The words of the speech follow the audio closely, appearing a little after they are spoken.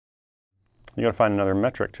You got to find another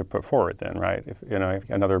metric to put forward then, right? If, you know,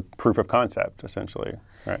 another proof of concept, essentially,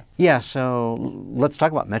 right? Yeah, so let's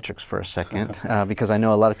talk about metrics for a second, because I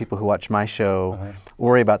know a lot of people who watch my show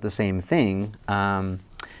worry about the same thing. I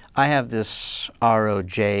have this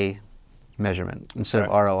ROJ measurement instead of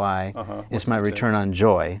ROI. It's my return on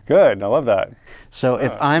joy. Good, I love that. So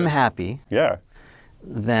if I'm happy,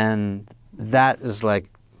 then that is like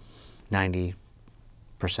 90%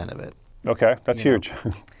 of it. Okay, that's huge.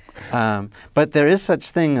 But there is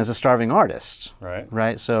such thing as a starving artist, right?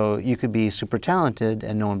 Right. So you could be super talented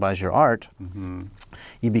and no one buys your art.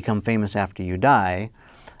 You become famous after you die.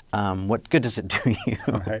 What good does it do you?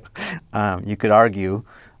 Right. You could argue,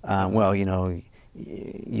 well, you know,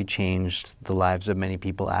 you changed the lives of many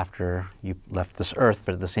people after you left this earth,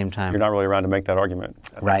 but at the same time, you're not really around to make that argument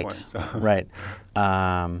at right? that point, so. Right.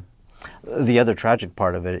 The other tragic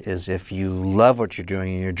part of it is if you love what you're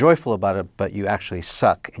doing and you're joyful about it, but you actually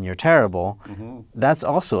suck and you're terrible, that's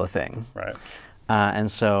also a thing. Right. And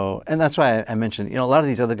that's why I mentioned, you know, a lot of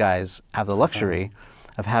these other guys have the luxury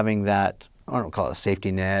of having that, I don't call it a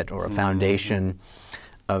safety net or a foundation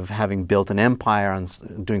of having built an empire on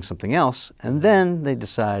doing something else, and then they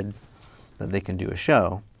decide that they can do a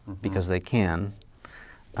show because they can.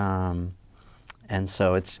 And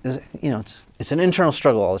so it's you know, it's an internal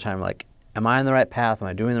struggle all the time. Like, am I on the right path? Am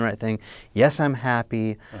I doing the right thing? Yes, I'm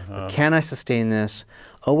happy. Can I sustain this?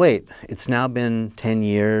 Oh wait, it's now been 10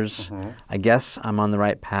 years. I guess I'm on the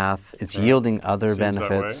right path. It's yielding other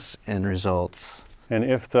benefits and results. And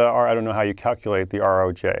if I don't know how you calculate the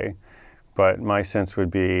ROJ, but my sense would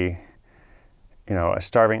be, you know, a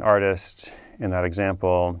starving artist in that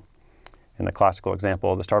example, in the classical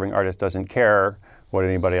example, the starving artist doesn't care what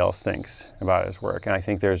anybody else thinks about his work. And I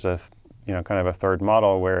think there's a, you know, kind of a third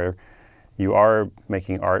model where you are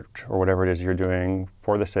making art or whatever it is you're doing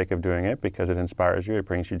for the sake of doing it because it inspires you, it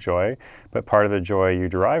brings you joy. But part of the joy you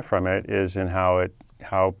derive from it is in how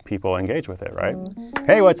people engage with it, right?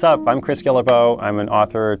 Hey, what's up? I'm Chris Guillebeau. I'm an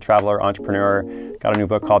author, traveler, entrepreneur. Got a new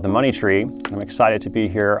book called The Money Tree. I'm excited to be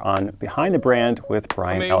here on Behind the Brand with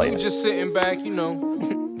Brian Elliott. We just sitting back, you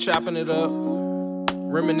know, chopping it up,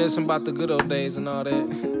 reminiscing about the good old days and all that.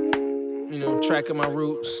 You know, tracking my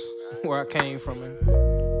roots, where I came from and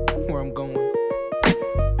where I'm going.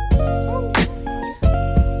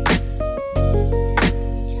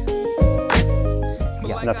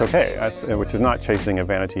 And that's okay, which is not chasing a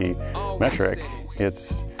vanity metric.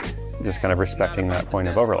 It's just kind of respecting that point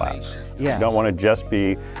of overlap. Yeah. You don't want to just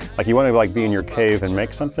be, like, you want to like be in your cave and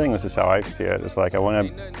make something. This is how I see it. It's like I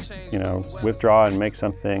want to, you know, withdraw and make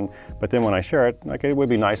something, but then when I share it, like, it would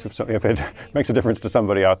be nice if it makes a difference to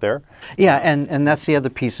somebody out there. Yeah, and that's the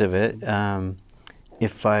other piece of it.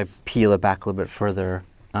 If I peel it back a little bit further,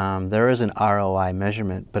 there is an ROI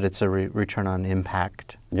measurement, but it's a return on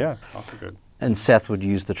impact. Yeah, also good. And Seth would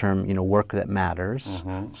use the term, you know, work that matters.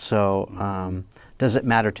 So does it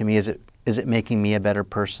matter to me? Is it making me a better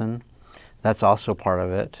person? That's also part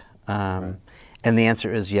of it. And the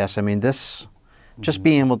answer is yes. I mean, this, just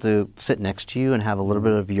being able to sit next to you and have a little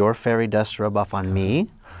bit of your fairy dust rub off on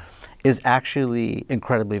me is actually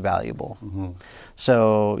incredibly valuable.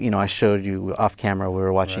 So, you know, I showed you off camera, we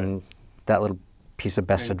were watching that little piece of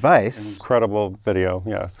best advice. Incredible video,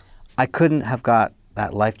 yes. I couldn't have got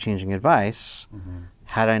that life-changing advice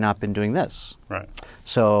had I not been doing this. Right.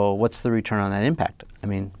 So what's the return on that impact? I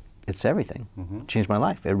mean, it's everything. It changed my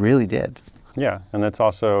life. It really did. Yeah, and that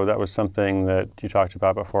was something that you talked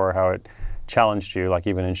about before, how it challenged you, like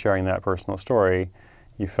even in sharing that personal story,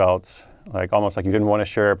 you felt like almost like you didn't want to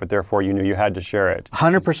share it, but therefore you knew you had to share it.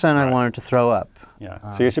 100% I wanted to throw up.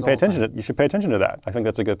 Yeah, so you should pay attention to, that. I think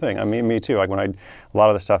that's a good thing. I mean, me too. Like when a lot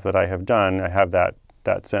of the stuff that I have done, I have that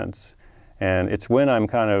sense. And it's when I'm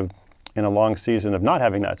kind of in a long season of not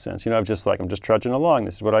having that sense, you know, I'm just trudging along,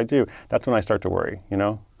 this is what I do. That's when I start to worry, you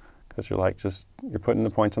know, because you're like, you're putting the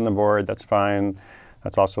points on the board, that's fine.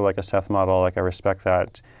 That's also like a Seth model, like I respect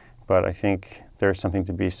that. But I think there's something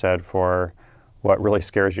to be said for what really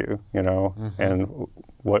scares you, you know, and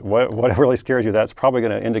what really scares you, that's probably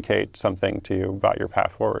going to indicate something to you about your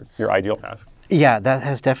path forward, your ideal path. Yeah, that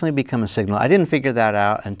has definitely become a signal. I didn't figure that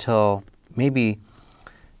out until maybe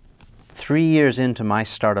 3 years into my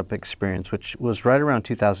startup experience, which was right around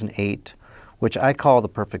 2008, which I call the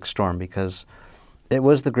perfect storm because it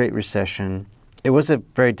was the Great Recession. It was a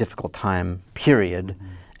very difficult time, period.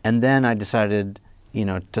 And then I decided, you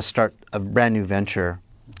know, to start a brand new venture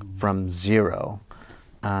from zero.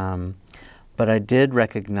 But I did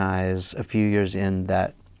recognize a few years in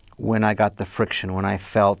that when I got the friction, when I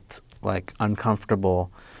felt like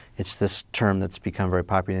uncomfortable, it's this term that's become very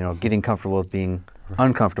popular, you know, getting comfortable with being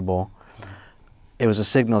uncomfortable. it was a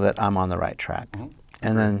signal that I'm on the right track.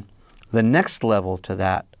 And then the next level to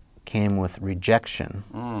that came with rejection.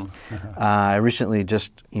 I recently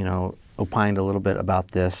just, opined a little bit about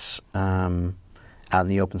this out in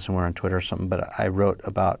the open somewhere on Twitter or something, but I wrote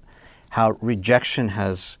about how rejection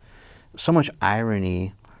has so much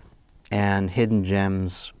irony and hidden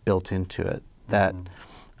gems built into it that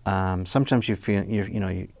sometimes you feel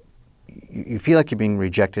you feel like you're being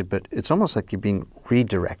rejected, but it's almost like you're being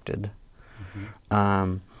redirected,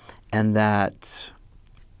 and that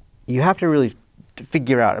you have to really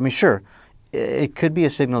figure out. I mean, sure, it could be a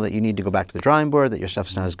signal that you need to go back to the drawing board, that your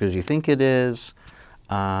stuff's not as good as you think it is,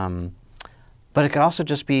 but it could also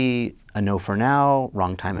just be a no for now,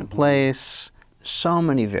 wrong time and place. So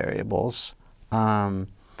many variables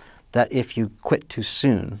that if you quit too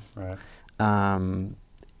soon,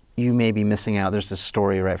 you may be missing out. There's this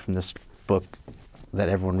story right from this book that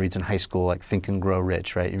everyone reads in high school, like Think and Grow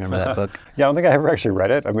Rich, right? You remember that book? Yeah, I don't think I ever actually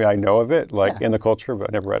read it. I mean, I know of it, in the culture, but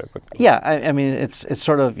I never read it. But. Yeah, I mean, it's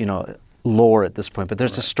sort of, lore at this point, but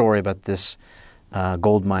there's a story about this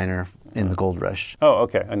gold miner in the gold rush. Oh,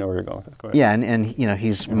 okay. I know where you're going with this. Go ahead. Yeah, and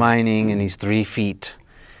he's mining and he's 3 feet,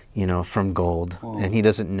 from gold, and he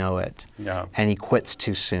doesn't know it. Yeah. And he quits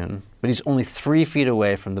too soon. But he's only 3 feet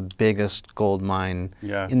away from the biggest gold mine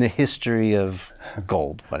in the history of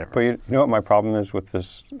gold, whatever. But you know what my problem is with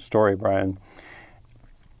this story, Brian?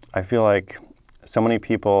 I feel like so many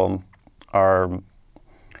people are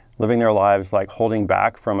living their lives like holding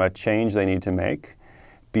back from a change they need to make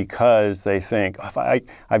because they think,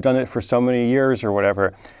 I've done it for so many years or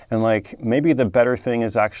whatever, and like maybe the better thing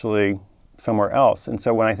is actually somewhere else. And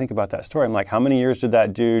so when I think about that story, I'm like, how many years did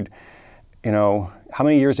that dude, how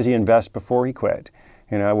many years did he invest before he quit?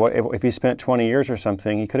 What if he spent 20 years or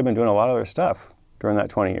something, he could have been doing a lot of other stuff during that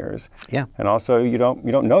 20 years. Yeah. And also you don't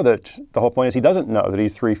know that the whole point is he doesn't know that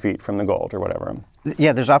he's 3 feet from the gold or whatever.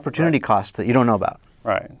 Yeah, there's opportunity costs that you don't know about.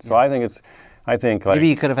 Right. So I think like maybe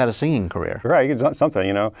you could have had a singing career. Right, it's not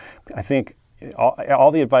something, I think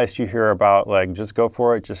all the advice you hear about, like, just go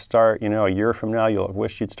for it, just start, a year from now, you'll have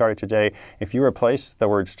wished you'd started today. If you replace the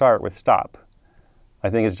word start with stop, I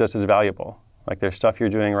think it's just as valuable. Like, there's stuff you're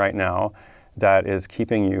doing right now that is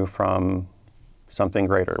keeping you from something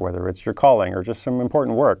greater, whether it's your calling or just some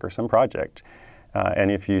important work or some project.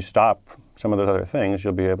 And if you stop some of those other things,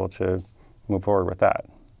 you'll be able to move forward with that.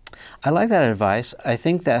 I like that advice. I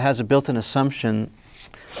think that has a built-in assumption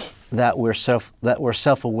that we're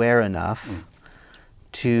self-aware enough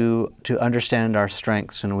to understand our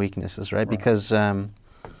strengths and weaknesses, right? Because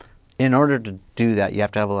in order to do that, you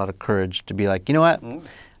have to have a lot of courage to be like, you know what,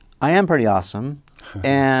 I am pretty awesome,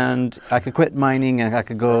 and I could quit mining and I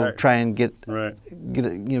could go try and get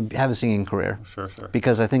have a singing career. Sure.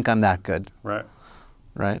 Because I think I'm that good. Right.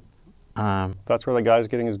 Right. That's where the guy's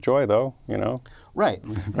getting his joy, though, Right.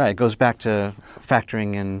 Right. It goes back to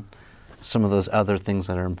factoring in some of those other things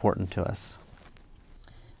that are important to us.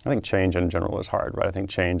 I think change in general is hard, right? I think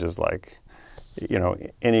change is like,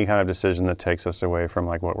 any kind of decision that takes us away from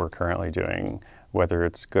like what we're currently doing, whether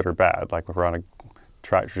it's good or bad. Like if we're on a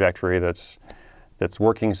trajectory that's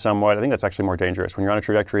working somewhat, I think that's actually more dangerous. When you're on a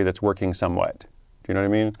trajectory that's working somewhat, do you know what I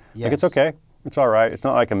mean? Yes. Like it's okay, it's all right. It's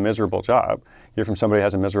not like a miserable job. You hear from somebody who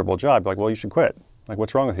has a miserable job, you're like, well, you should quit. Like,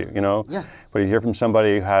 what's wrong with you? Yeah. But you hear from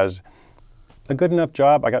somebody who has a good enough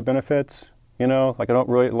job, I got benefits, like I don't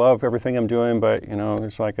really love everything I'm doing, but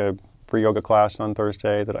there's like a free yoga class on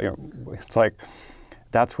Thursday that it's like,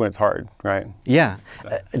 that's when it's hard, right? Yeah.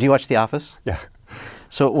 Do you watch The Office? Yeah.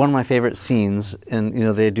 So one of my favorite scenes, and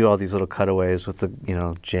they do all these little cutaways with the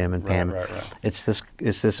Jim and Pam. Right. It's this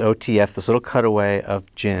OTF, this little cutaway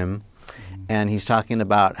of Jim, and he's talking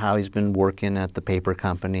about how he's been working at the paper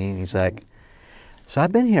company, and he's like, so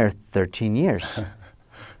I've been here 13 years.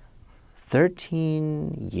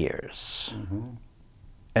 13 years.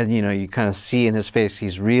 And you kind of see in his face,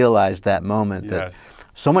 he's realized that moment that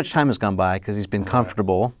so much time has gone by because he's been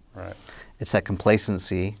comfortable. Right. It's that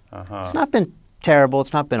complacency. It's not been terrible,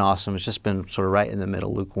 it's not been awesome, it's just been sort of right in the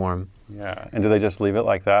middle, lukewarm. Yeah, and do they just leave it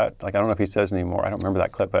like that? Like, I don't know if he says anymore. I don't remember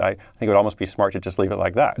that clip, but I think it would almost be smart to just leave it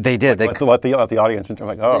like that. They did. Like, let the audience into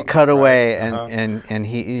like, oh. They cut away, and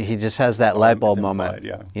he just has that light bulb moment.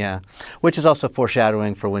 Yeah, which is also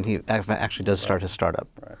foreshadowing for when he actually does start his startup.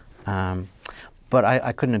 Right. But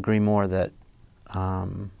I couldn't agree more that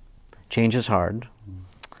change is hard,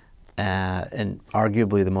 and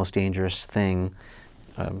arguably the most dangerous thing.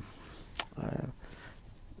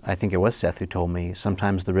 I think it was Seth who told me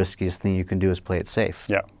sometimes the riskiest thing you can do is play it safe.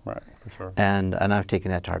 Yeah, right, for sure. And I've taken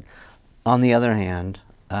that to heart. On the other hand,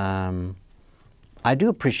 I do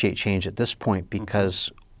appreciate change at this point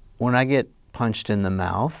because when I get punched in the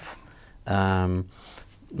mouth,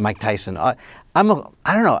 Mike Tyson. I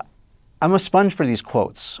don't know. I'm a sponge for these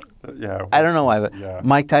quotes. Yeah. I don't know why, but yeah.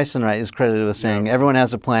 Mike Tyson, right, is credited with saying everyone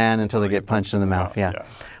has a plan until they get punched in the mouth. Yeah.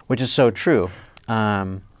 Which is so true.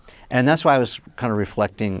 And that's why I was kind of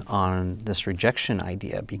reflecting on this rejection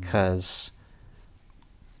idea, because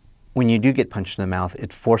when you do get punched in the mouth,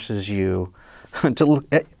 it forces you to look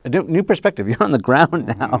at a new perspective. You're on the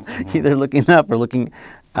ground now, either looking up or looking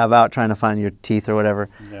about, trying to find your teeth or whatever.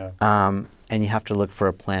 Yeah. And you have to look for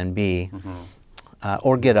a plan B,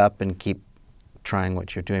 or get up and keep trying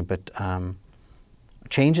what you're doing. But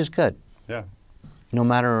change is good. Yeah. No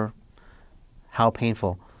matter how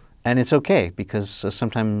painful. And it's okay, because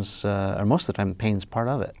sometimes, or most of the time, pain's part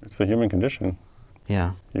of it. It's the human condition.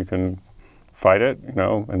 Yeah. You can fight it,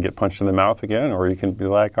 and get punched in the mouth again, or you can be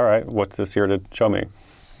like, all right, what's this here to show me?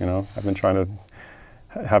 I've been trying to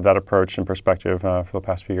have that approach and perspective for the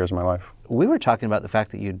past few years of my life. We were talking about the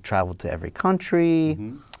fact that you'd traveled to every country,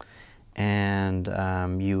 and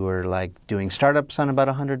you were like doing startups on about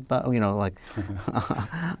 $100, like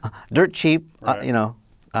dirt cheap,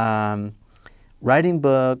 Right. Writing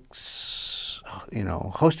books,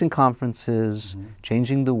 hosting conferences,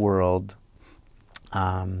 changing the world,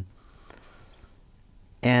 and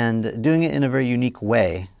doing it in a very unique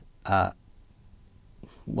way.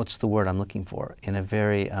 What's the word I'm looking for? In a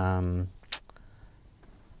very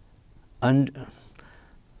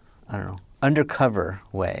undercover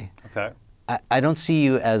way. Okay. I don't see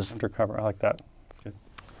you as Undercover, I like that. That's good.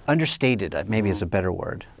 understated. Maybe is a better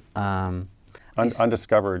word.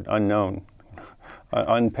 Undiscovered, unknown,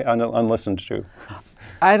 unlistened to.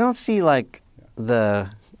 I don't see like the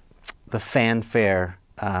fanfare.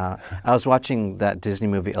 I was watching that Disney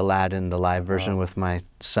movie Aladdin, the live version, with my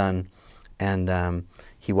son, and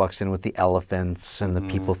he walks in with the elephants and the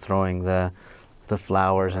people throwing the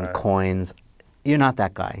flowers and coins. You're not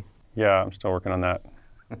that guy. Yeah, I'm still working on that.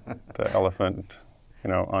 The elephant,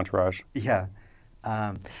 entourage. Yeah.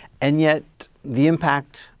 And yet the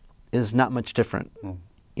impact is not much different.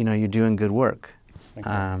 You're doing good work. Thank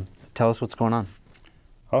you. Tell us what's going on.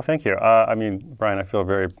 Oh, thank you. Brian, I feel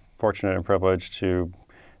very fortunate and privileged to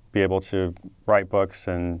be able to write books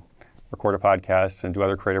and record a podcast and do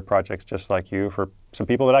other creative projects just like you for some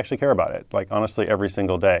people that actually care about it. Like, honestly, every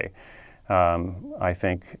single day. I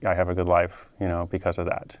think I have a good life, because of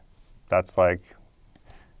that. That's like,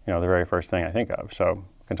 the very first thing I think of. So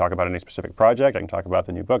I can talk about any specific project. I can talk about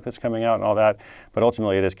the new book that's coming out and all that. But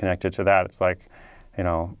ultimately, it is connected to that. It's like,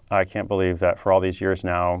 I can't believe that for all these years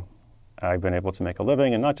now, I've been able to make a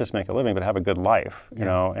living, and not just make a living, but have a good life,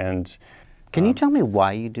 and... Can you tell me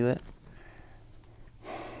why you do it?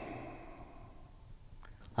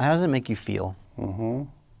 How does it make you feel?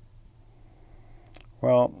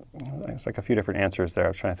 Well, it's like a few different answers there. I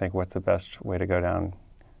was trying to think what's the best way to go down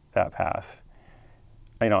that path.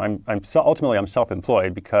 Ultimately I'm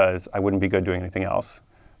self-employed because I wouldn't be good doing anything else.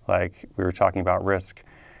 Like we were talking about risk.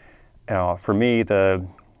 For me, the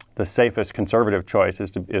safest conservative choice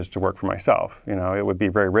is to work for myself. It would be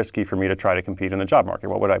very risky for me to try to compete in the job market.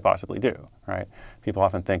 What would I possibly do, right? People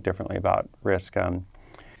often think differently about risk. Well,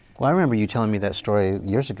 I remember you telling me that story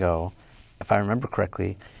years ago, if I remember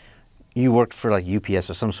correctly. You worked for like UPS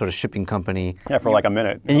or some sort of shipping company. Yeah, for like a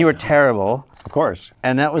minute. And you were terrible. Of course.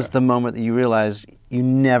 And that was the moment that you realized you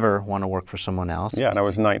never want to work for someone else. Yeah, and I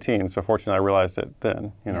was 19, so fortunately I realized it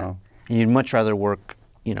then, You'd much rather work,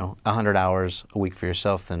 100 hours a week for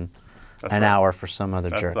yourself than an hour for some other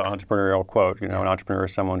jerk. That's the entrepreneurial quote. An entrepreneur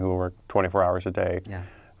is someone who will work 24 hours a day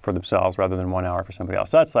for themselves rather than 1 hour for somebody else.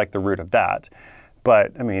 So that's like the root of that.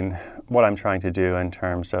 But, what I'm trying to do in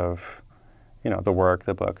terms of, the work,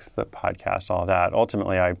 the books, the podcast, all that,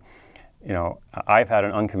 ultimately I've had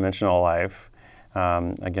an unconventional life.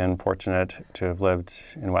 Again, fortunate to have lived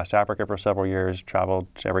in West Africa for several years,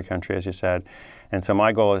 traveled to every country, as you said. And so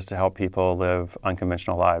my goal is to help people live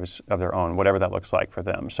unconventional lives of their own, whatever that looks like for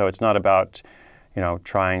them. So it's not about,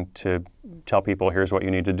 trying to tell people, here's what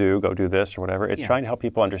you need to do, go do this or whatever. It's trying to help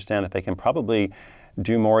people understand that they can probably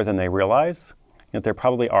do more than they realize, that there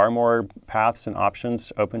probably are more paths and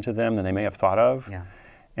options open to them than they may have thought of. Yeah.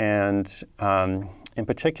 And in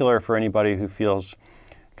particular, for anybody who feels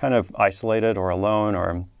kind of isolated or alone,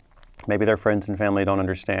 or maybe their friends and family don't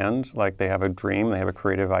understand, like they have a dream, they have a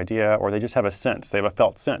creative idea, or they just have a sense, they have a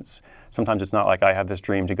felt sense. Sometimes it's not like I have this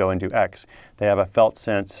dream to go and do X. They have a felt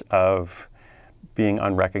sense of being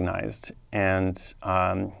unrecognized. And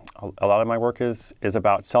a lot of my work is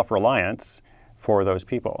about self-reliance for those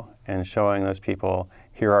people and showing those people,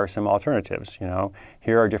 here are some alternatives,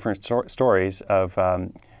 Here are different stories of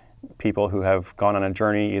people who have gone on a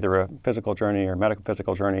journey, either a physical journey or medical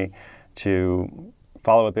physical journey, to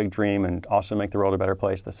follow a big dream and also make the world a better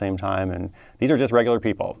place at the same time. And these are just regular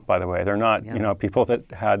people, by the way. They're not, you know, people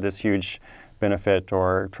that had this huge benefit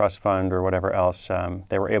or trust fund or whatever else.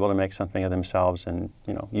 They were able to make something of themselves, and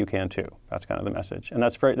you know, you can too. That's kind of the message. And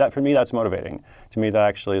that's for me, that's motivating. To me, that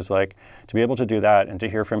actually is like, to be able to do that and to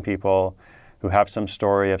hear from people who have some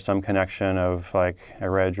story of some connection of like, I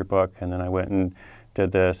read your book and then I went and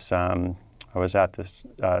did this. I was at this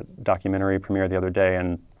documentary premiere the other day,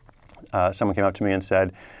 and someone came up to me and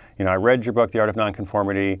said, you know, I read your book, The Art of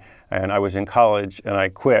Non-Conformity, and I was in college and I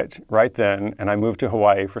quit right then and I moved to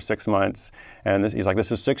Hawaii for 6 months. And he's like,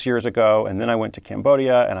 this was 6 years ago, and then I went to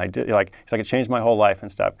Cambodia and I did, like, he's like, it changed my whole life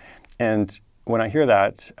and stuff. And when I hear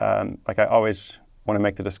that, like, I always want to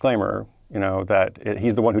make the disclaimer, you know, that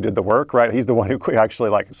he's the one who did the work, right? He's the one who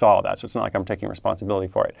actually like saw all that. So it's not like I'm taking responsibility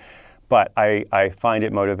for it. But I find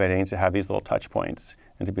it motivating to have these little touch points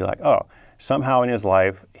and to be like, oh, somehow in his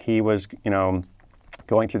life, he was, you know,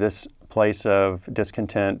 going through this place of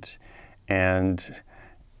discontent and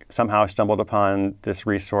somehow stumbled upon this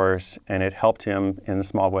resource and it helped him in a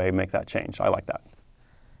small way make that change. I like that.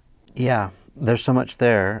 Yeah, there's so much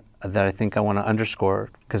there that I think I want to underscore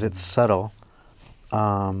because it's subtle.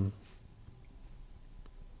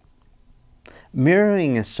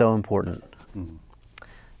 Mirroring is so important.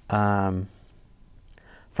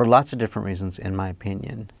 For lots of different reasons, in my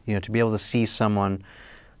opinion. You know, to be able to see someone,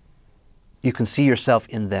 you can see yourself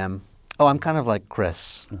in them. Oh, I'm kind of like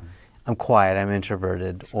Chris. I'm quiet, I'm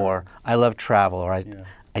introverted, or I love travel, or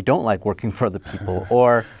I don't like working for other people,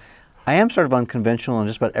 or I am sort of unconventional in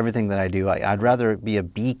just about everything that I do. I'd rather be a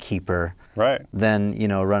beekeeper than, you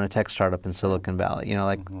know, run a tech startup in Silicon Valley. You know,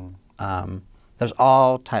 like, there's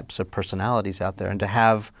all types of personalities out there, and to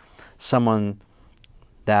have someone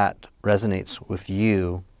that resonates with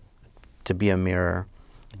you to be a mirror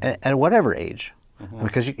at whatever age,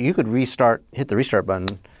 because you could hit the restart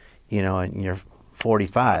button, you know, and you're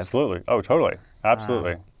 45. Absolutely. Oh, totally.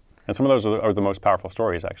 Absolutely. And some of those are the most powerful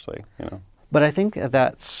stories, actually, you know. But I think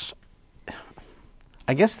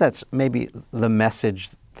I guess that's maybe the message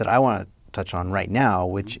that I want to touch on right now,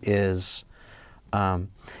 which is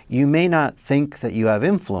you may not think that you have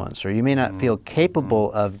influence, or you may not feel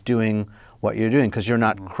capable of doing what you're doing because you're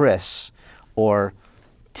not Chris or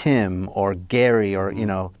Tim or Gary or, you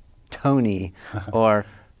know, Tony or,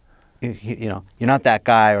 you know, you're not that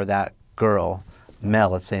guy or that girl, Mel,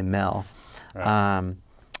 let's say Mel. Right.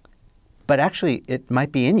 But actually, it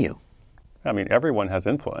might be in you. I mean, everyone has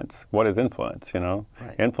influence. What is influence, you know?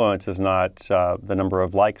 Right. Influence is not the number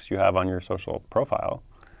of likes you have on your social profile.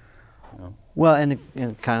 You know? Well, and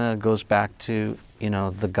it kind of goes back to, you know,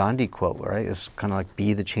 the Gandhi quote, right? It's kind of like,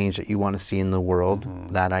 be the change that you want to see in the world,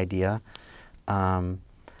 that idea. But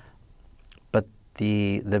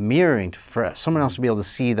the mirroring, for someone else to be able to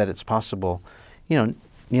see that it's possible, you know,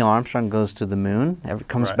 Neil Armstrong goes to the moon,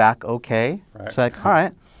 comes back okay. It's like, all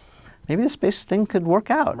right, maybe the space thing could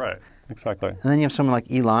work out. Right, exactly. And then you have someone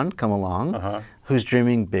like Elon come along, who's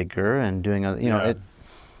dreaming bigger and doing other, you know,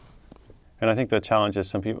 And I think the challenge is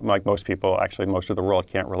some people, like most people, actually most of the world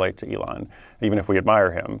can't relate to Elon. Even if we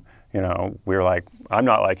admire him, you know, we're like, I'm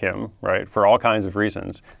not like him, right? For all kinds of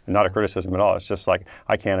reasons, and not a criticism at all. It's just like,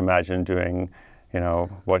 I can't imagine doing, you know,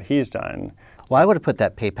 what he's done. Well, I would have put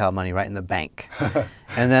that PayPal money right in the bank.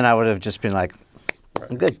 And then I would have just been like,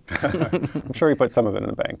 I'm good. I'm sure he put some of it in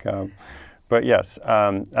the bank. But yes,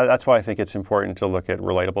 that's why I think it's important to look at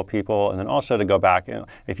relatable people, and then also to go back, you know,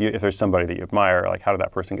 if there's somebody that you admire, like how did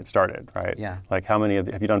that person get started, right? Yeah. Like how many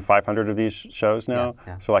have you done 500 of these shows now?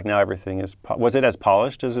 Yeah. So like now everything is, was it as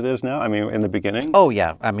polished as it is now? I mean, in the beginning? Oh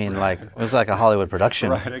yeah, I mean like, it was like a Hollywood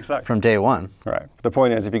production from day one. Right. The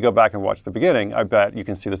point is, if you go back and watch the beginning, I bet you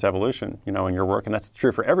can see this evolution, you know, in your work, and that's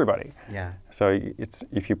true for everybody. Yeah. So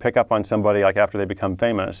if you pick up on somebody like after they become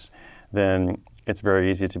famous, then it's very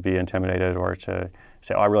easy to be intimidated or to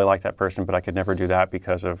say, oh, I really like that person, but I could never do that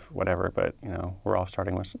because of whatever. But, you know, we're all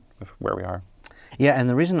starting with where we are. Yeah, and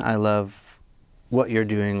the reason I love what you're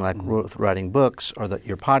doing, like writing books or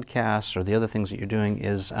your podcasts or the other things that you're doing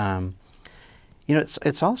is, you know,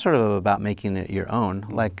 it's all sort of about making it your own.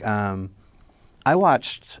 Like, I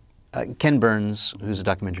watched Ken Burns, who's a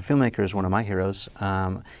documentary filmmaker, is one of my heroes.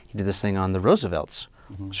 He did this thing on the Roosevelts,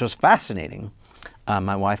 which was fascinating.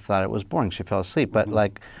 My wife thought it was boring. She fell asleep. But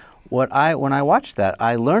like, when I watched that,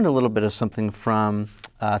 I learned a little bit of something from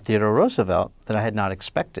Theodore Roosevelt that I had not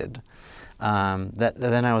expected. That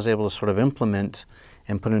then I was able to sort of implement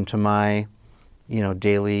and put into my, you know,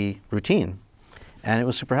 daily routine, and it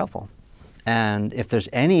was super helpful. And if there's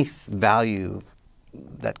any value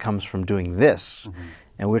that comes from doing this,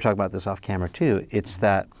 and we were talking about this off camera too, it's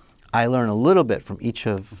that I learn a little bit from each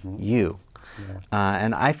of you.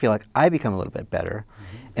 and I feel like I become a little bit better.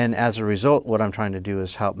 And as a result, what I'm trying to do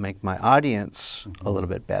is help make my audience a little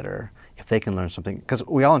bit better if they can learn something. Because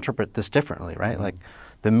we all interpret this differently, right? Like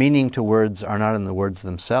the meaning to words are not in the words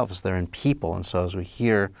themselves, they're in people. And so as we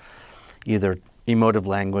hear either emotive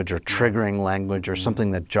language or triggering language or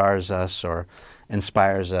something that jars us or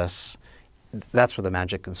inspires us, that's where the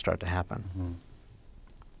magic can start to happen.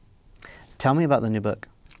 Tell me about the new book.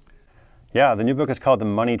 Yeah, the new book is called The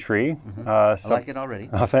Money Tree. I like it already.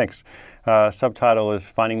 Oh, thanks. Subtitle is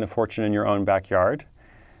Finding the Fortune in Your Own Backyard.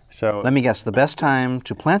 So let me guess, the best time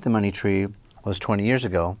to plant the money tree was 20 years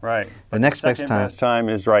ago. Right. The next best time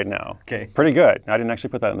is right now. Okay. Pretty good. I didn't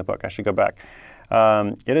actually put that in the book. I should go back.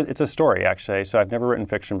 It's a story, actually. So I've never written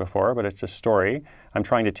fiction before, but it's a story. I'm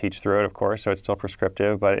trying to teach through it, of course, so it's still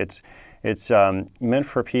prescriptive, but it's meant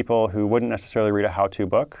for people who wouldn't necessarily read a how-to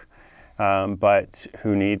book, but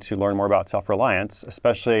who need to learn more about self-reliance,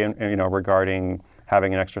 especially regarding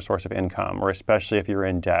having an extra source of income, or especially if you're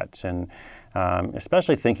in debt, and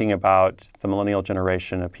especially thinking about the millennial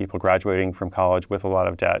generation of people graduating from college with a lot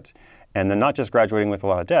of debt, and then not just graduating with a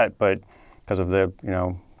lot of debt, but because of the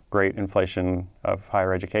great inflation of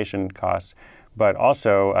higher education costs, but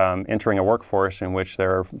also entering a workforce in which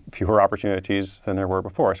there are fewer opportunities than there were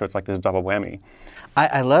before. So it's like this double whammy.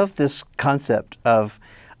 I love this concept of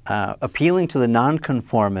appealing to the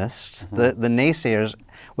nonconformists, the naysayers,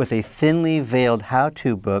 with a thinly veiled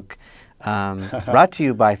how-to book brought to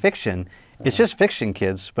you by fiction. It's just fiction,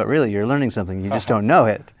 kids, but really you're learning something. You just don't know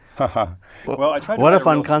it. Well, I tried to what write a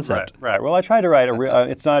fun concept. Right. Well, I tried to write a real,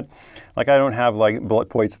 it's not, like I don't have like bullet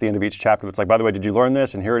points at the end of each chapter. It's like, by the way, did you learn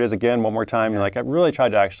this? And here it is again, one more time. You're like, I really tried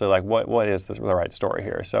to actually like, what is the right story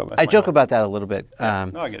here? So I joke about that a little bit.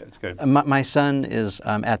 No, I get it. It's good. My son is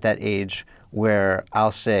at that age where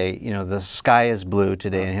I'll say, the sky is blue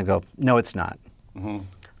today, and he'll go, no, it's not.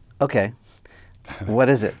 Okay. What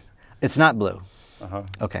is it? It's not blue.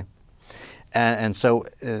 Okay. And so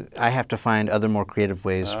I have to find other more creative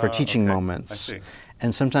ways for teaching moments. I see.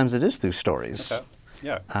 And sometimes it is through stories. Okay.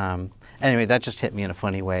 Yeah. Anyway, that just hit me in a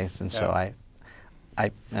funny way, and so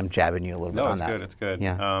I'm jabbing you a little bit on that. No, it's good. It's good.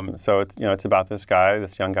 Yeah. So it's about this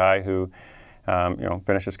young guy who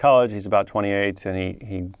finishes college. He's about 28, and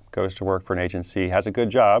he goes to work for an agency. Has a good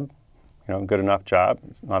job, good enough job.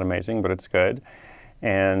 It's not amazing, but it's good.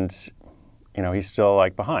 And he's still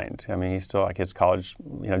like behind. I mean, he's still like his college,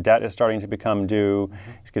 debt is starting to become due.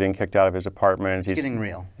 He's getting kicked out of his apartment. It's getting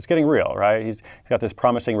real. It's getting real, right? He's got this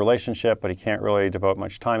promising relationship, but he can't really devote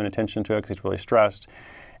much time and attention to it because he's really stressed.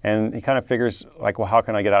 And he kind of figures like, well, how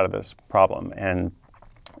can I get out of this problem? And,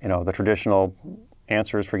 the traditional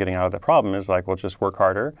answers for getting out of the problem is like, well, just work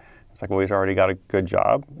harder. It's like, well, he's already got a good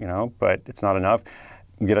job, but it's not enough.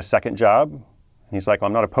 Get a second job. And he's like, well,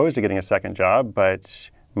 I'm not opposed to getting a second job, but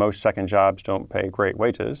most second jobs don't pay great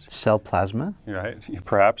wages. Sell plasma? Right,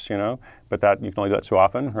 perhaps, but that you can only do that so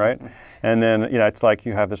often, right? And then, it's like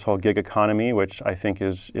you have this whole gig economy, which I think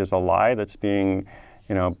is a lie that's being,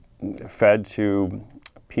 fed to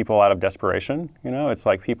people out of desperation. It's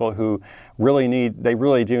like people who really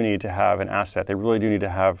do need to have an asset. They really do need to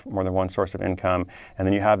have more than one source of income. And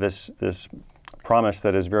then you have this promise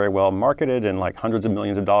that is very well marketed, and like hundreds of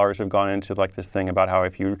millions of dollars have gone into like this thing about how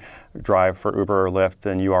if you drive for Uber or Lyft,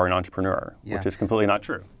 then you are an entrepreneur, which is completely not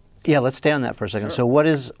true. Yeah, let's stay on that for a second. Sure. So what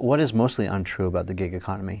is mostly untrue about the gig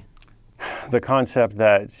economy? The concept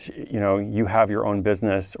that you have your own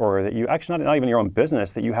business, or that you actually not even your own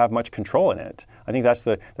business, that you have much control in it. I think that's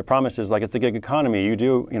the promise is like it's a gig economy. You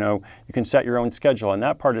do you can set your own schedule, and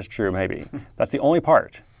that part is true maybe. That's the only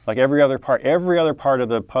part. Like every other part of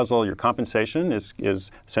the puzzle, your compensation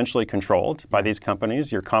is essentially controlled by these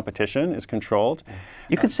companies. Your competition is controlled.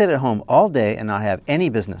 You could sit at home all day and not have any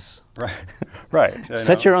business. Right.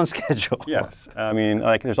 Set your own schedule. Yes. I mean,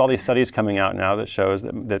 like there's all these studies coming out now that shows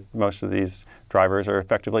that most of these drivers are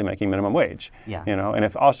effectively making minimum wage. Yeah. And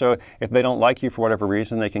if they don't like you for whatever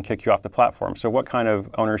reason, they can kick you off the platform. So what kind of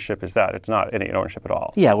ownership is that? It's not any ownership at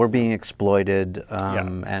all. Yeah, we're being exploited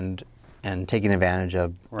and taken advantage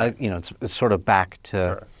of. Right. It's sort of back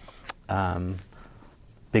to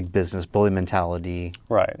big business, bully mentality.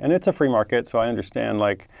 Right, and it's a free market, so I understand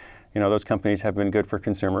those companies have been good for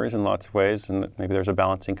consumers in lots of ways, and maybe there's a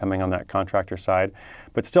balancing coming on that contractor side.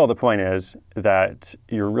 But still, the point is that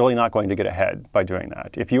you're really not going to get ahead by doing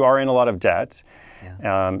that. If you are in a lot of debt,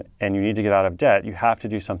 and you need to get out of debt, you have to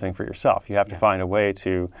do something for yourself. You have to find a way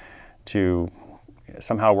to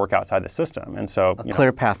somehow work outside the system, and so a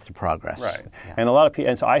clear path to progress. Right, and a lot of people,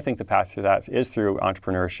 and so I think the path to that is through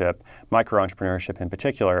entrepreneurship, micro-entrepreneurship in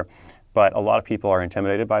particular. But a lot of people are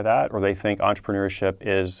intimidated by that, or they think entrepreneurship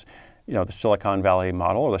is, the Silicon Valley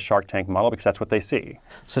model or the Shark Tank model because that's what they see.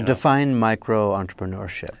 So define micro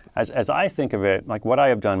entrepreneurship. As I think of it, like what I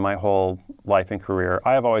have done my whole life and career,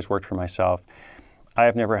 I have always worked for myself. I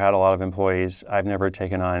have never had a lot of employees. I've never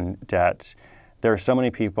taken on debt. There are so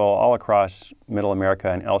many people all across Middle America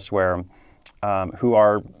and elsewhere who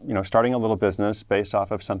are, starting a little business based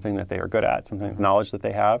off of something that they are good at, something knowledge that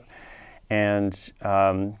they have, and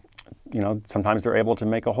sometimes they're able to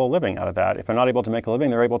make a whole living out of that. If they're not able to make a living,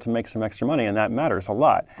 they're able to make some extra money, and that matters a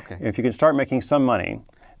lot. Okay. If you can start making some money,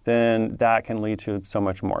 then that can lead to so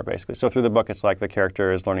much more, basically. So through the book, it's like the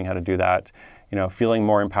character is learning how to do that, feeling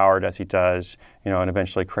more empowered as he does, and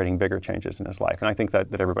eventually creating bigger changes in his life. And I think that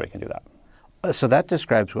everybody can do that. So that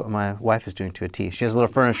describes what my wife is doing to a T. She has a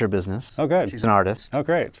little furniture business. Oh, good. She's an artist. Oh,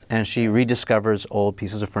 great. And she rediscovers old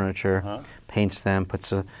pieces of furniture, paints them,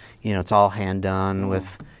 puts it's all hand done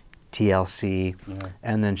with TLC,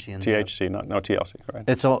 and then she ends THC, no TLC,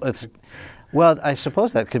 right? Well, I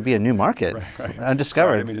suppose that could be a new market. Right. Undiscovered.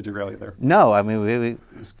 Sorry, I didn't mean to derail you there. No, I mean,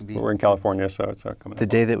 this could be we're in California, so it's coming the up.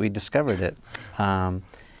 day that we discovered it.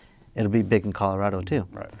 It'll be big in Colorado, too.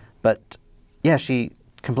 Right. But, yeah, she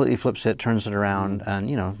completely flips it, turns it around,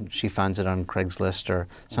 and, she finds it on Craigslist, or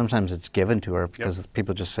sometimes it's given to her because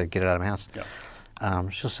people just say, get it out of my house.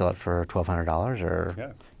 Yep. She'll sell it for $1,200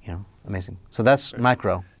 or, amazing. So that's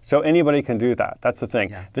micro. So anybody can do that. That's the thing.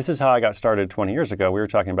 Yeah. This is how I got started 20 years ago. We were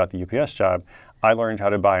talking about the UPS job. I learned how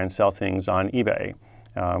to buy and sell things on eBay,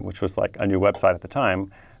 which was like a new website at the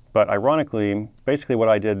time. But ironically, basically what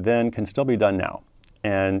I did then can still be done now.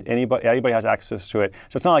 And anybody has access to it.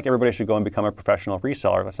 So it's not like everybody should go and become a professional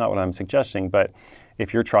reseller. That's not what I'm suggesting. But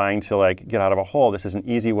if you're trying to get out of a hole, this is an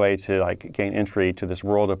easy way to gain entry to this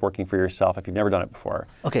world of working for yourself if you've never done it before.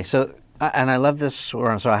 Okay, so and I love this. So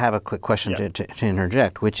I have a quick question to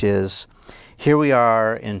interject, which is, here we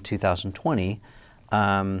are in 2020.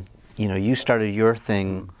 You started your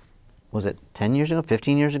thing. Was it 10 years ago,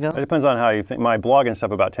 15 years ago? It depends on how you think. My blog and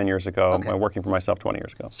stuff about 10 years ago. Okay. Working for myself 20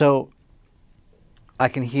 years ago. So I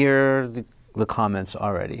can hear the comments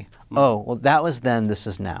already. Oh, well, that was then, this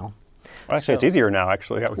is now. Well, actually, it's easier now,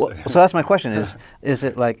 actually, I would say. So that's my question,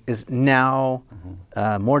 is now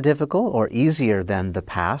more difficult or easier than the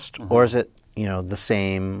past? Or is it, the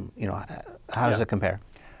same, how does it compare?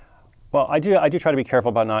 Well, I do try to be careful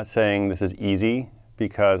about not saying this is easy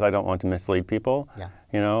because I don't want to mislead people.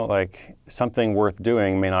 Yeah. Something worth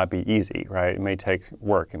doing may not be easy, right? It may take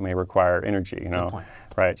work. It may require energy, Good point.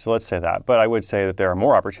 Right? So let's say that. But I would say that there are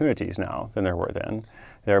more opportunities now than there were then.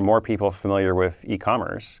 There are more people familiar with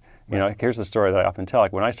e-commerce. Here's the story that I often tell.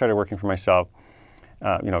 When I started working for myself,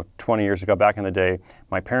 20 yeyears ago, back in the day,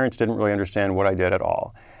 my parents didn't really understand what I did at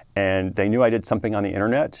all. And they knew I did something on the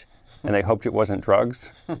internet, and they hoped it wasn't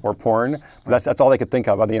drugs or porn. That's all they could think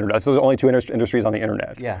of on the internet. So there's only two industries on the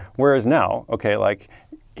internet. Yeah. Whereas now,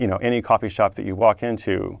 any coffee shop that you walk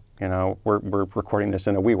into, we're recording this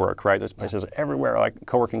in a WeWork, right? There's places everywhere, like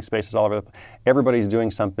co-working spaces all over. Everybody's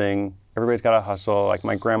doing something. Everybody's got to hustle. Like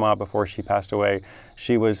my grandma, before she passed away,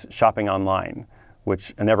 she was shopping online,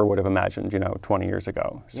 which I never would have imagined, 20 years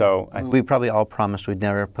ago. So we probably all promised we'd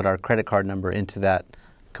never put our credit card number into that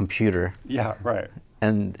computer. Yeah, right.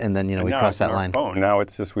 And then we cross that line. Phone. Now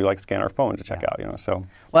it's just we scan our phone to check out. So.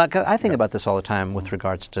 Well, I think about this all the time with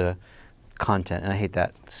regards to content, and I hate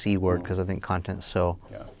that C word because I think content's so.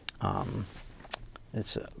 Yeah.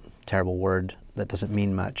 It's a terrible word that doesn't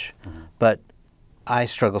mean much, but I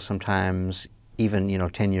struggle sometimes. Even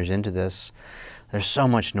 10 years into this, there's so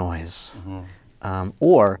much noise.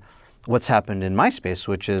 Or what's happened in my space,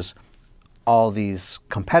 which is all these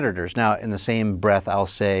competitors. Now, in the same breath, I'll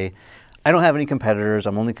say, I don't have any competitors.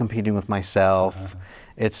 I'm only competing with myself.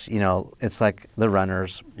 It's it's like the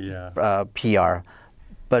runners, PR.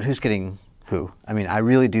 But who's getting who? I mean, I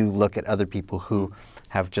really do look at other people who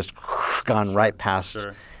have just gone right past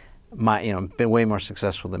my, been way more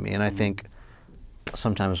successful than me, and I think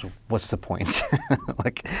sometimes, what's the point?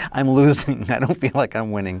 I'm losing. I don't feel like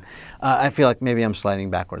I'm winning. I feel like maybe I'm sliding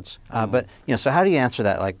backwards. But so how do you answer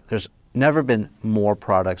that? There's never been more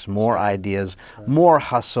products, more ideas, more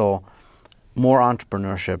hustle, more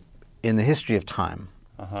entrepreneurship in the history of time.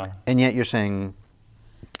 And yet you're saying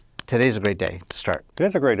today's a great day to start. It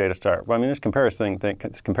is a great day to start. Well, I mean, this comparison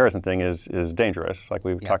thing is dangerous, like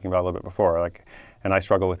we were talking about a little bit before. And I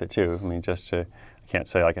struggle with it too. I mean, I can't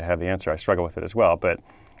say I have the answer. I struggle with it as well. But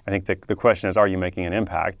I think the question is, are you making an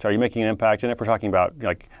impact? Are you making an impact? And if we're talking about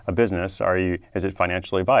a business, is it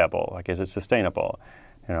financially viable? Is it sustainable?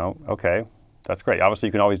 Okay, that's great. Obviously,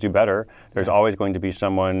 you can always do better. There's always going to be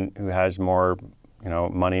someone who has more,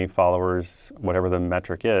 money, followers, whatever the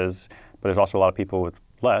metric is. But there's also a lot of people with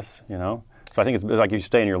less, So I think it's like you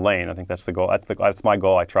stay in your lane. I think that's the goal. That's my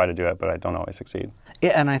goal. I try to do it, but I don't always succeed.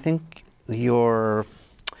 Yeah, and I think you're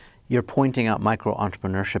pointing out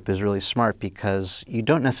micro-entrepreneurship is really smart because you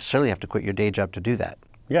don't necessarily have to quit your day job to do that.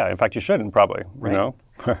 Yeah, in fact, you shouldn't probably, right. You know?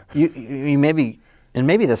 you maybe, and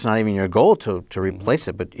maybe that's not even your goal to replace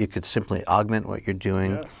it, but you could simply augment what you're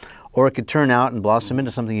doing. Yeah. Or it could turn out and blossom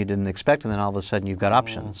into something you didn't expect, and then all of a sudden you've got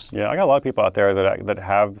options. Yeah, I got a lot of people out there that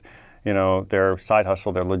have, you know, their side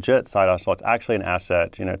hustle, their legit side hustle. It's actually an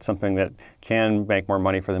asset. You know, it's something that can make more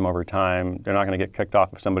money for them over time. They're not going to get kicked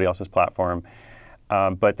off of somebody else's platform,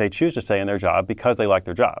 but they choose to stay in their job because they like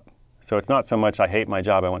their job. So it's not so much I hate my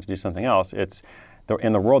job, I want to do something else. It's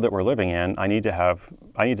in the world that we're living in, I need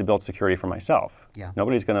to build security for myself. Yeah.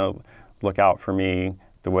 Nobody's going to look out for me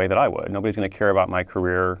the way that I would. Nobody's going to care about my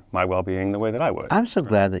career, my well-being the way that I would. I'm so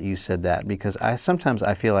glad that you said that because sometimes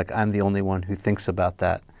I feel like I'm the only one who thinks about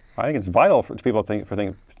that. I think it's vital for people to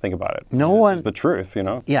think about it. No one. It's the truth, you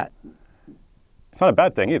know. Yeah. It's not a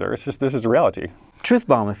bad thing either. It's just this is reality. Truth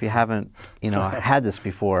bomb, if you haven't, had this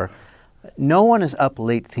before. No one is up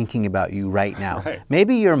late thinking about you right now. Right.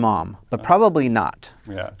 Maybe your mom, but probably not.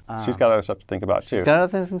 Yeah, she's got other stuff to think about too. She's got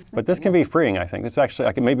other things. But this can be freeing, I think. This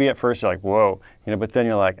actually, maybe at first you're like, whoa, but then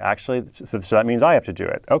you're like, actually, so that means I have to do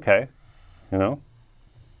it. Okay,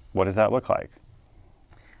 what does that look like?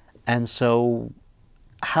 And so,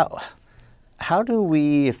 how do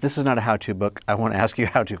we? If this is not a how-to book, I want to ask you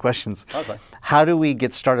how-to questions. Okay. How do we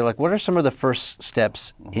get started? Like, what are some of the first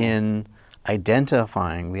steps in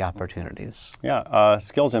identifying the opportunities? Yeah,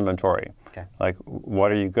 skills inventory. Okay. Like,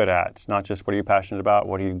 what are you good at? It's not just what are you passionate about,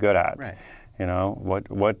 what are you good at? Right.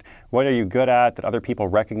 What are you good at that other people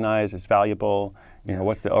recognize as valuable?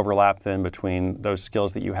 What's the overlap then between those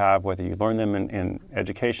skills that you have, whether you learn them in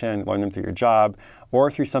education, learn them through your job, or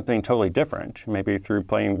through something totally different, maybe through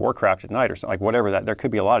playing Warcraft at night or something, like whatever that, there could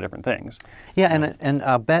be a lot of different things. Yeah, and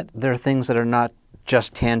I'll bet there are things that are not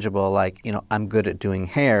just tangible, like, I'm good at doing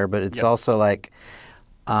hair, but it's also like,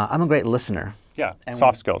 I'm a great listener. Yeah, and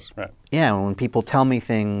soft skills, right. Yeah, when people tell me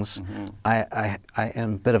things, I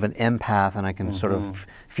am a bit of an empath, and I can sort of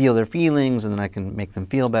feel their feelings, and then I can make them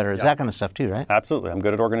feel better. It's that kind of stuff too, right? Absolutely. I'm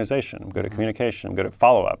good at organization. I'm good at communication. I'm good at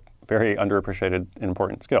follow-up. Very underappreciated and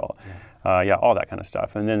important skill. All that kind of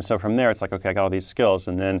stuff. And then so from there, it's like, okay, I got all these skills,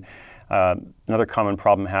 and then another common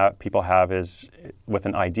problem people have is with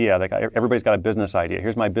an idea. Like everybody's got a business idea.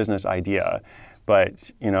 Here's my business idea.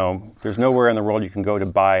 But, there's nowhere in the world you can go to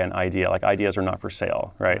buy an idea. Like ideas are not for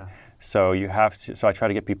sale, right? Yeah. So you have to, so I try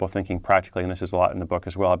to get people thinking practically, and this is a lot in the book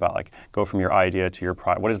as well, about like go from your idea to your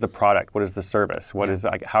product. What is the product? What is the service? What is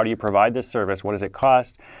how do you provide this service? What does it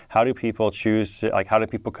cost? How do people choose to, how do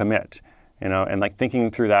people commit? And like thinking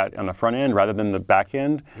through that on the front end rather than the back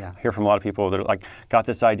end. Yeah. I hear from a lot of people that are like got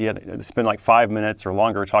this idea, spend like 5 minutes or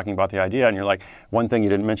longer talking about the idea, and you're like, one thing you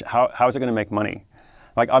didn't mention, how is it going to make money?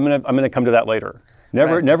 Like I'm gonna come to that later.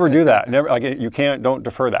 Never do that. Never don't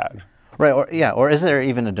defer that. Right. Or is there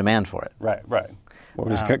even a demand for it? Right. Well, we're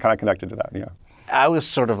just kind of connected to that. Yeah. I was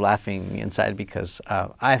sort of laughing inside because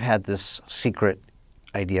I've had this secret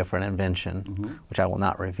idea for an invention, which I will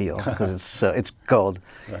not reveal because it's gold.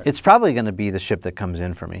 Right. It's probably going to be the ship that comes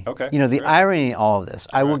in for me. Okay. The irony in all of this,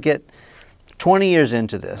 I will get 20 years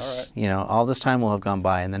into this, all this time will have gone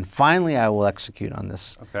by, and then finally I will execute on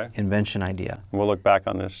this invention idea. We'll look back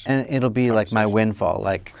on this. And it'll be like my windfall,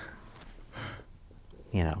 like,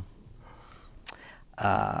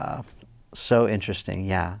 so interesting,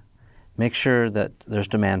 yeah. Make sure that there's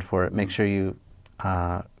demand for it. Make sure you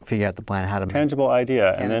figure out the plan, how to tangible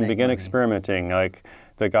idea, and then begin experimenting. Like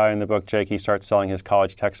the guy in the book, Jake, he starts selling his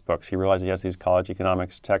college textbooks. He realized he has these college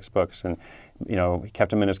economics textbooks, and he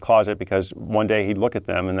kept them in his closet because one day he'd look at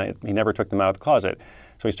them and he never took them out of the closet.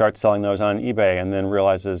 So he starts selling those on eBay, and then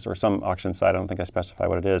realizes, or some auction site, I don't think I specify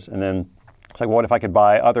what it is, and then it's like, well, what if I could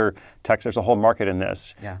buy other texts? There's a whole market in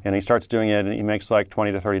this. Yeah. And he starts doing it, and he makes like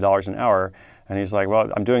 $20 to $30 an hour. And he's like,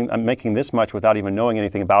 well, I'm making this much without even knowing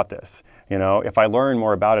anything about this. If I learn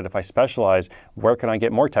more about it, if I specialize, where can I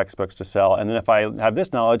get more textbooks to sell? And then if I have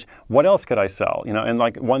this knowledge, what else could I sell? And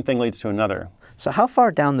like one thing leads to another. So how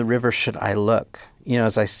far down the river should I look?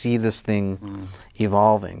 As I see this thing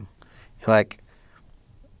evolving, like,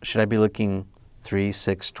 should I be looking 3,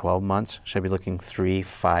 6, 12 months? Should I be looking 3,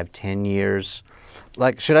 5, 10 years?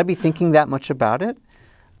 Like, should I be thinking that much about it?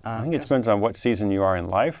 I think it depends on what season you are in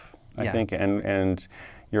life, I think, and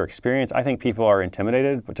your experience. I think people are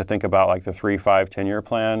intimidated to think about like the 3, 5, 10-year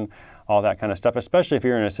plan. all that kind of stuff, especially if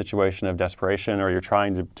you're in a situation of desperation or you're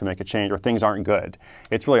trying to make a change or things aren't good.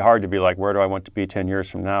 It's really hard to be like, where do I want to be 10 years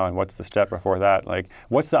from now, and what's the step before that? Like,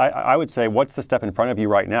 I would say, what's the step in front of you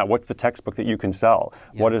right now? What's the textbook that you can sell?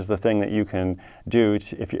 Yeah. What is the thing that you can do,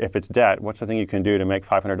 if it's debt, what's the thing you can do to make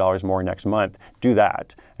 $500 more next month? Do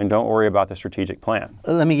that, and don't worry about the strategic plan.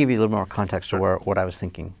 Let me give you a little more context to what I was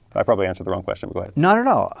thinking. I probably answered the wrong question, but go ahead. Not at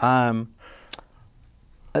all.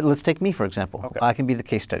 Let's take me, for example. Okay. I can be the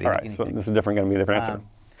case study. All right, so this is going to be a different answer.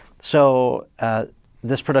 So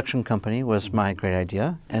this production company was my great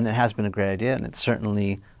idea, and it has been a great idea, and it's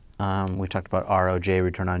certainly, we talked about ROJ,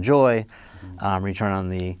 return on joy, return on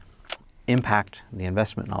the impact, the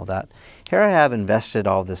investment and all that. Here I have invested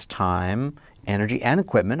all this time, energy, and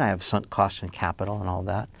equipment. I have sunk cost and capital and all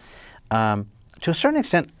that. To a certain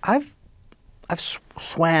extent, I've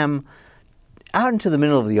swam out into the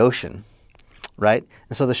middle of the ocean, right?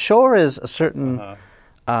 And so the shore is a certain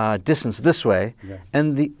distance this way,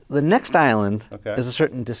 and the next island is a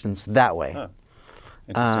certain distance that way. Huh.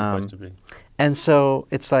 Interesting place to be. And so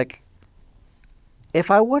it's like, if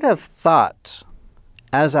I would have thought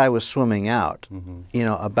as I was swimming out, you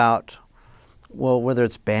know, about, well, whether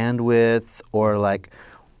it's bandwidth or like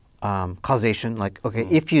causation, like, okay,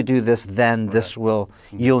 if you do this, then this will,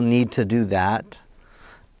 you'll need to do that.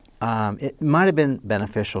 It might have been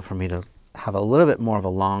beneficial for me to have a little bit more of a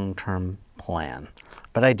long-term plan,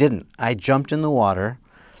 but I didn't. I jumped in the water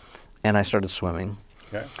and I started swimming.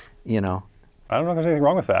 Okay. You know, I don't know if there's anything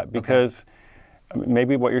wrong with that, because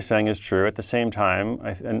maybe what you're saying is true. At the same time,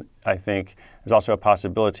 I think there's also a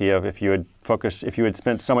possibility of if you had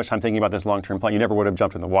spent so much time thinking about this long-term plan, you never would have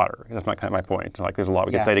jumped in the water. That's not kind of my point. Like, there's a lot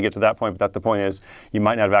we could say to get to that point, but the point is you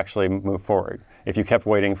might not have actually moved forward if you kept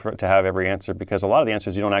waiting to have every answer, because a lot of the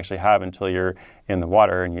answers you don't actually have until you're in the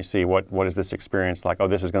water and you see what is this experience like. Oh,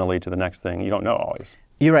 this is going to lead to the next thing. You don't know always.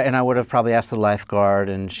 You're right, and I would have probably asked the lifeguard,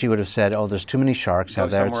 and she would have said, "Oh, there's too many sharks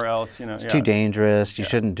out there. Somewhere else, you know, it's too dangerous. You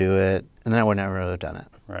shouldn't do it." And then I would never have done it.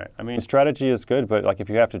 Right. I mean, strategy is good, but like if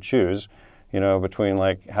you have to choose, you know, between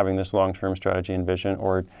like having this long-term strategy and vision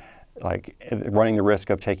or like running the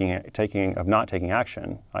risk of not taking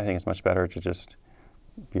action, I think it's much better to just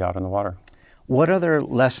be out in the water. What other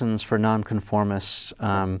lessons for nonconformists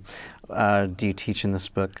do you teach in this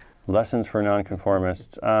book? Lessons for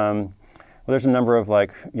nonconformists. Well, there's a number of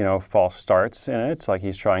false starts in it. It's like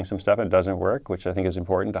he's trying some stuff and it doesn't work, which I think is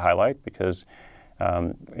important to highlight because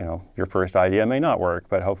your first idea may not work,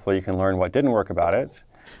 but hopefully you can learn what didn't work about it.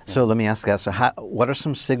 So let me ask that. So what are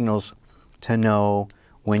some signals to know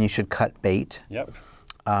when you should cut bait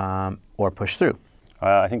or push through?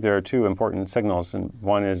 I think there are two important signals, and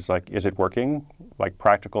one is like, is it working? Like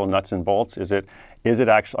practical nuts and bolts. Is it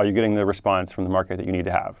actually? Are you getting the response from the market that you need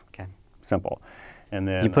to have? Okay. Simple. And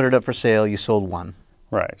then you put it up for sale. You sold one.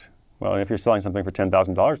 Right. Well, if you're selling something for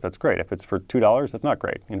 $10,000, that's great. If it's for $2, that's not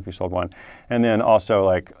great. And if you sold one, and then also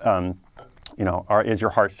like, is your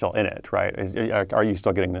heart still in it? Right? Are you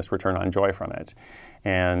still getting this return on joy from it?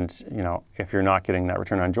 And if you're not getting that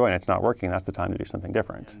return on joy and it's not working, that's the time to do something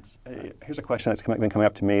different. Here's a question that's been coming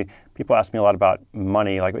up to me. People ask me a lot about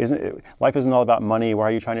money. Like, life isn't all about money? Why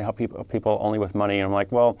are you trying to help people only with money? And I'm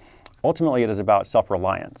like, well, ultimately it is about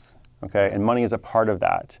self-reliance. Okay, and money is a part of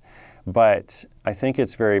that. But I think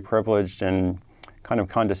it's very privileged and kind of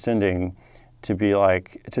condescending to be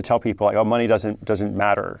like, to tell people like, oh, money doesn't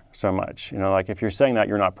matter so much. Like if you're saying that,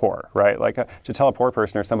 you're not poor, right? Like to tell a poor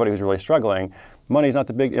person or somebody who's really struggling, money's not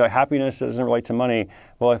the big, happiness doesn't relate to money.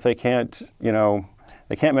 Well, if they can't,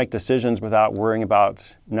 they can't make decisions without worrying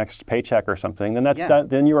about next paycheck or something, then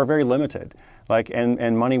then you are very limited. Like,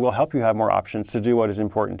 and money will help you have more options to do what is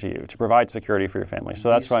important to you, to provide security for your family. So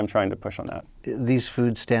that's why I'm trying to push on that. These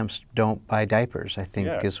food stamps don't buy diapers, I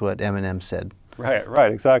think is what Eminem said.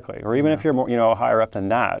 Right, exactly. Or even if you're more, higher up than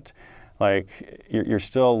that, like you're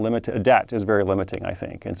still limited. Debt is very limiting, I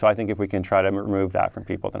think. And so I think if we can try to remove that from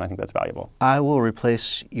people, then I think that's valuable. I will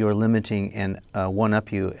replace your limiting and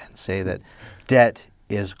one-up you and say that debt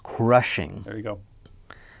is crushing. There you go.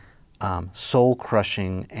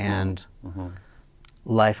 Soul-crushing and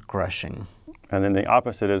life-crushing. And then the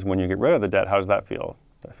opposite is when you get rid of the debt, how does that feel?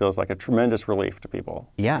 That feels like a tremendous relief to people.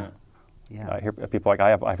 Yeah. I hear people like,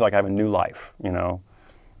 I feel like I have a new life,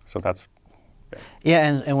 So that's...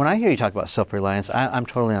 Yeah, and when I hear you talk about self-reliance, I'm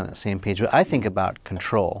totally on that same page. But I think about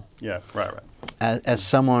control. Yeah, right. As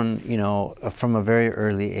someone, from a very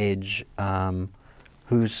early age,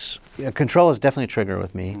 whose control is definitely a trigger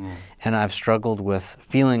with me, and I've struggled with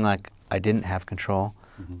feeling like I didn't have control.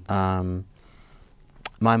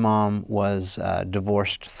 My mom was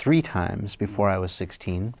divorced 3 times before I was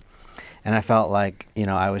 16, and I felt like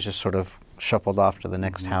I was just sort of shuffled off to the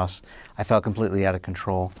next house. I felt completely out of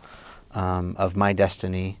control of my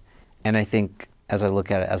destiny. And I think as I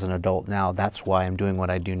look at it as an adult now, that's why I'm doing what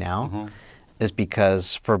I do now, is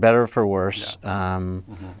because for better or for worse,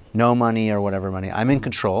 no money or whatever money, I'm in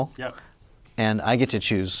control, and I get to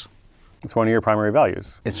choose. It's one of your primary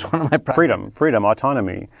values. It's one of my freedom,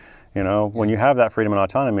 autonomy. You know, when you have that freedom and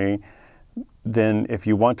autonomy, then if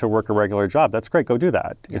you want to work a regular job, that's great, go do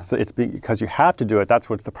that. It's because you have to do it, that's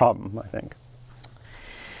what's the problem, I think.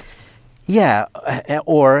 Yeah,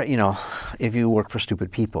 or, you know, if you work for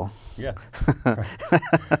stupid people. Yeah.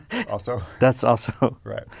 Also. That's also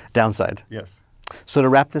downside. Yes. So to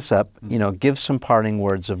wrap this up, you know, give some parting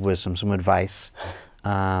words of wisdom, some advice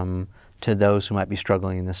to those who might be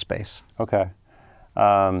struggling in this space. Okay.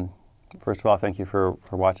 First of all, thank you for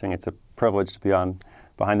watching. It's a privilege to be on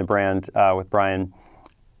Behind the Brand with Brian.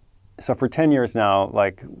 So for 10 years now,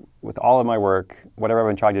 like with all of my work, whatever I've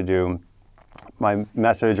been trying to do, my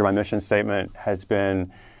message or my mission statement has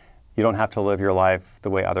been, you don't have to live your life the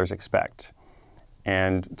way others expect.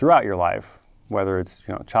 And throughout your life, whether it's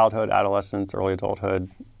childhood, adolescence, early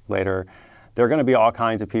adulthood, later, there are going to be all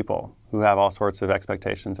kinds of people who have all sorts of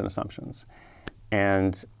expectations and assumptions.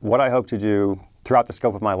 And what I hope to do throughout the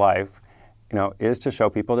scope of my life, is to show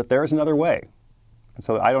people that there is another way. And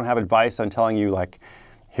so I don't have advice on telling you like,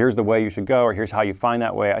 here's the way you should go or here's how you find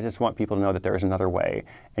that way. I just want people to know that there is another way.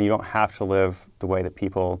 And you don't have to live the way that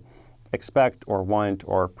people expect or want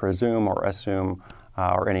or presume or assume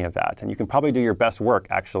or any of that. And you can probably do your best work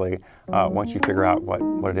actually once you figure out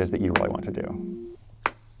what it is that you really want to do.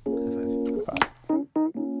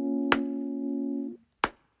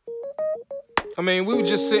 I mean, we were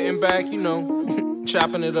just sitting back,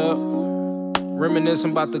 chopping it up,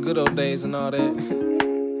 reminiscing about the good old days and all that.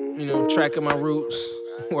 Tracking my roots,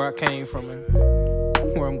 where I came from and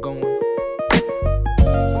where I'm going.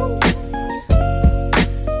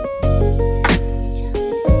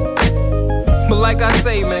 But like I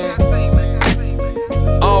say, man,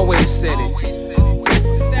 always said it.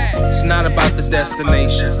 It's not about the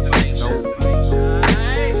destination.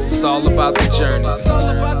 It's all about the journey.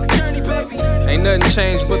 Ain't nothing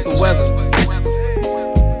changed but the weather.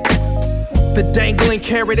 The dangling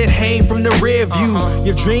carrot that hang from the rear view.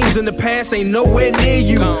 Your dreams in the past ain't nowhere near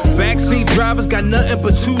you. Backseat drivers got nothing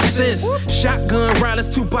but 2 cents. Shotgun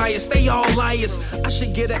riders too biased, they all liars. I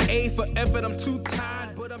should get an A for effort, I'm too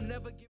tired, but I'm never